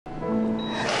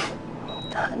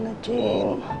Sana,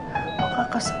 Jane.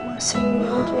 Makakasama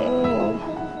sa'yo, Jane.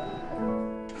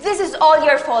 This is all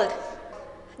your fault.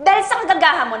 Dahil sa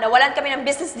kagagahan mo, nawalan kami ng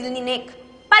business deal ni Nick.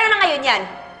 Paano na ngayon yan?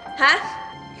 Ha?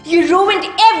 You ruined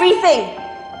everything!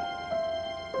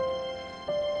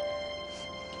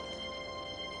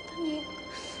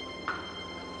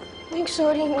 Nick,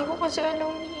 sorry. Hindi ko kasi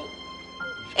alam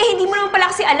hindi mo naman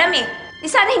pala kasi alam eh. Di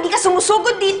sana hindi ka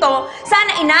sumusugod dito.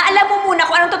 Sana inaalam mo muna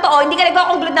kung anong totoo. Hindi ka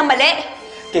nagkakonklud ng mali.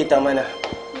 Okay, tama na.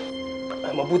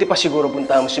 Mabuti pa siguro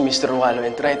punta mo si Mr. Wallo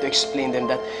and try to explain them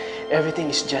that everything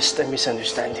is just a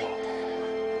misunderstanding.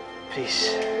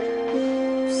 Please.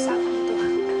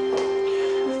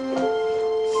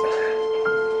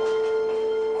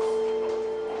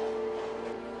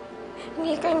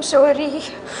 Nick, I'm sorry.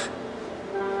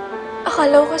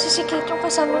 Akala ko kasi si Kate yung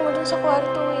kasama mo dun sa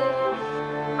kwarto eh.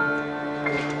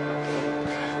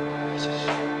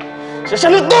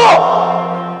 Sasalot mo!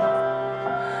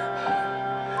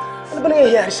 Ano ba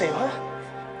nangyayari sa'yo, ha?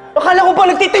 Akala ko ba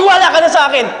nagtitiwala ka na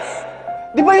sa akin?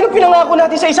 Di ba yun ang pinangako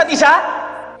natin sa isa't isa?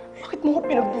 Bakit mo ko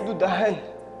pinagdududahan?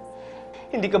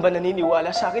 Hindi ka ba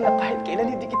naniniwala sa akin na kahit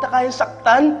kailan hindi kita kayang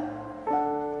saktan?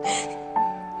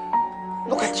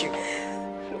 Look at you.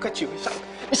 Look at you.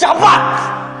 Isa ka pa!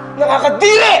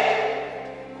 Nakakadiri!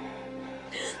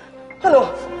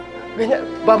 Ano? Ganyan,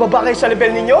 bababa kayo sa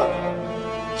level ninyo?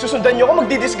 Susundan niyo ako,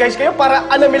 magdi-disguise kayo para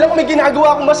alamin lang kung may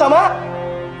ginagawa akong masama?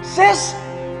 Cess!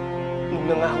 Nung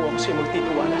nangako ako sa'yo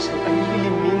magtitiwala sa'yo, ay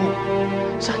hilimin eh.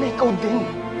 Sana ikaw din.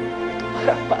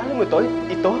 Ito alam mo tol,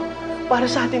 ito, para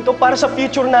sa atin to, para sa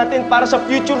future natin, para sa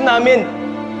future namin.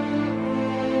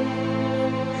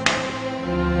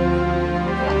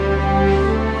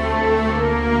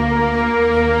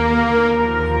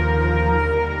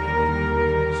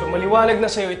 Maliwanag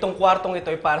na sa'yo, itong kwartong ito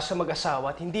ay para sa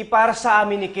mag-asawa at hindi para sa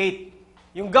amin ni Kate.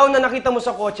 Yung gown na nakita mo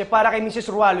sa kotse, para kay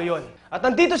Mrs. Rualo yon. At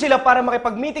nandito sila para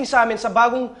makipag-meeting sa amin sa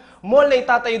bagong mall na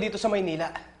itatayo dito sa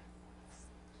Maynila.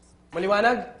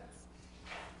 Maliwanag?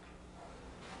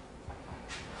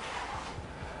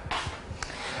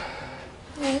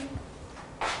 Nick,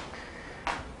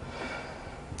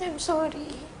 I'm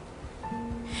sorry.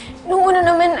 Nung una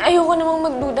naman, ayoko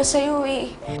namang magduda sa'yo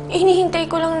eh.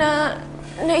 Hinihintay ko lang na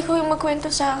ikaw yung magkwento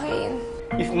sa akin.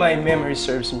 If my memory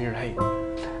serves me right,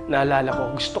 naalala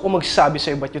ko, gusto ko magsabi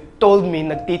sa'yo but you told me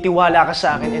nagtitiwala ka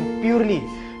sa akin and purely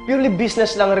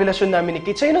business lang ang relasyon namin ni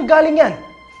Kate. Sa'yo nanggaling yan?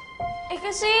 Eh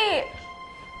kasi,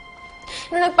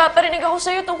 nung nagpaparinig ako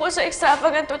sa'yo tungkol sa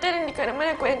extravagant hotel, hindi ka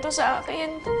naman nagkwento sa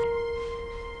akin.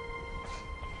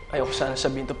 Ayoko sana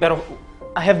sabihin to, pero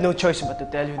I have no choice but to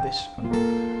tell you this.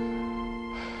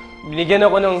 Binigyan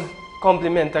ako ng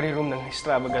complimentary room ng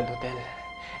extravagant hotel.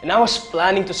 And I was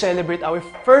planning to celebrate our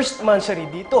first mansari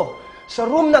dito, sa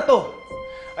room na to.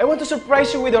 I want to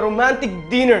surprise you with a romantic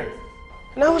dinner.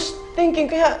 And I was thinking,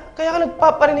 kaya ka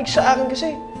nagpaparinig sa akin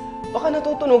kasi baka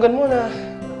natutunugan mo na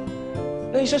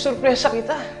isusurpresa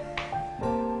kita.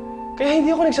 Kaya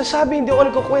hindi ako nagsasabi, hindi ako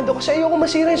nagkukwento kasi ayoko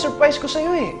masira yung surprise ko sa'yo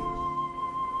eh.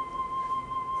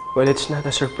 Well, it's not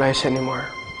a surprise anymore.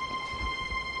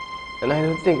 And I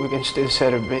don't think we can still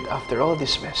celebrate after all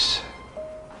this mess.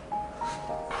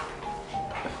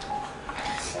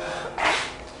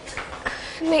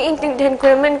 Naiintindihan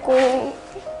ko naman kung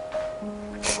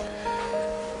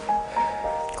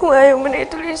ayaw mo na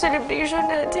ituloy yung celebration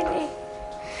natin eh.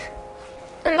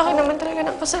 Ang laki naman talaga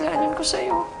ng kasalanan ko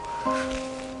sa'yo.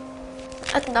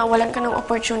 At nawalan ka ng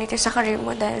opportunity sa career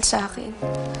mo dahil sa akin.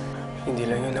 Hindi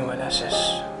lang yun nawala,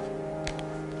 Cess.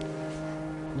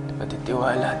 Pati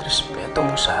tiwala at respeto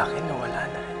mo sa akin nawala